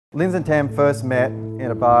Lindsay and Tam first met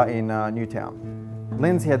in a bar in Newtown.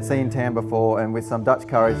 Lindsay had seen Tam before and with some Dutch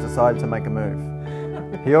courage decided to make a move.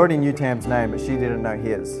 He already knew Tam's name, but she didn't know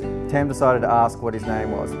his. Tam decided to ask what his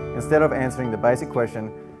name was. Instead of answering the basic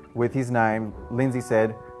question with his name, Lindsay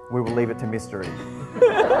said, "We will leave it to mystery."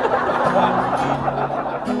 It's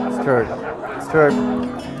true. It's true.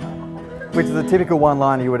 Which is a typical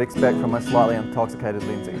one-liner you would expect from a slightly intoxicated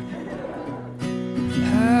Lindsay.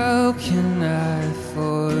 How can I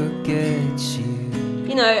forget you?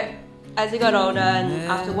 You know, as we got older and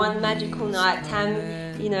after one magical night, Tam,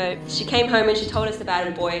 she came home and she told us about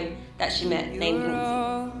a boy that she met named Lindsay.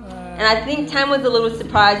 And I think Tam was a little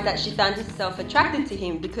surprised that she found herself attracted to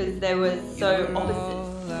him because they were so opposite.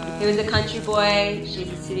 He was a country boy, she's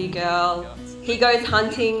a city girl. He goes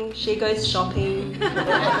hunting, she goes shopping.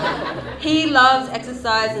 He loves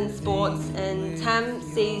exercise and sports, and Tam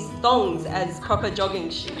sees thongs as proper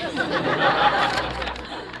jogging shoes.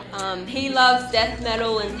 He loves death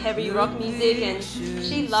metal and heavy rock music, and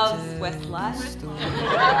she loves Westlife.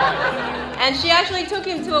 And she actually took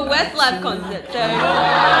him to a Westlife concert, so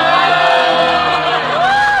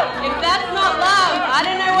if that's not love, I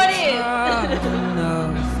don't know what is.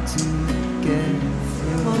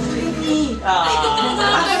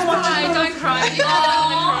 Don't cry. You don't cry.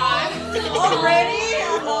 Already?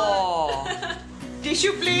 Oh.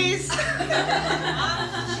 Tissue, please.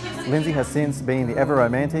 Lindsay has since been the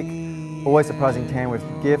ever-romantic, always surprising Tam with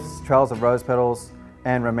gifts, trails of rose petals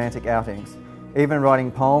and romantic outings, even writing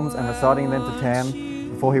poems and reciting them to Tam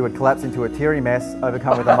before he would collapse into a teary mess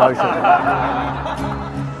overcome with emotion.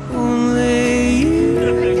 Only you.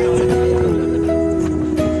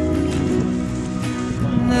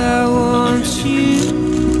 I want you.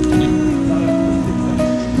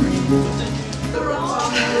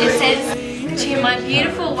 It says, "To my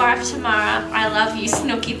beautiful wife Tamara, I love you,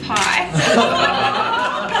 Snooky Pie."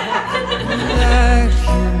 I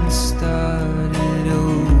can start it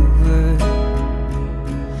over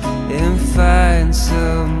and find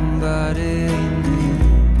somebody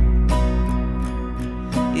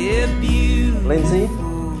new. Lindsay,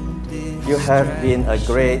 you have been a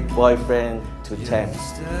great boyfriend to Tam.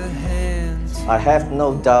 I have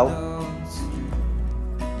no doubt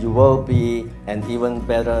you will be an even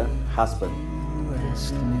better husband.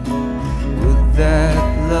 Would that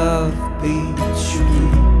love be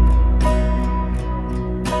true?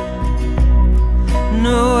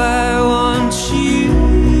 No, I want you.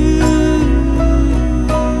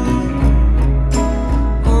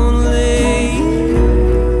 Only you.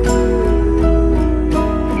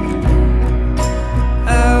 I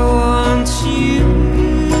want you.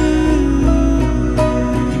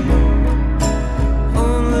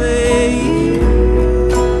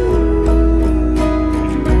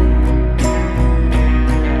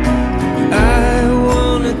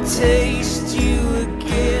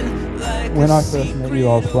 When I first met you,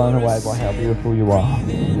 I was blown away by how beautiful you are.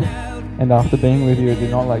 And after being with you, it did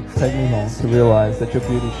not take me long to realise that your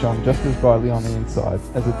beauty shone just as brightly on the inside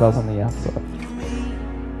as it does on the outside.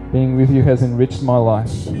 Being with you has enriched my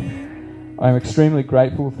life. I am extremely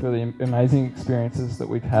grateful for the amazing experiences that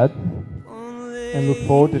we've had and look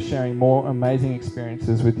forward to sharing more amazing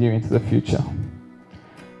experiences with you into the future.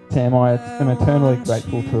 Tam, I am eternally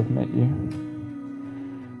grateful to have met you.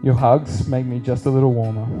 Your hugs make me just a little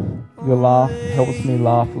warmer. Your laugh helps me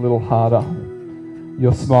laugh a little harder.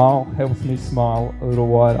 Your smile helps me smile a little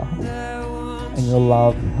wider. And your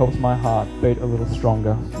love helps my heart beat a little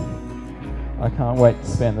stronger. I can't wait to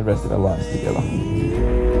spend the rest of our lives together.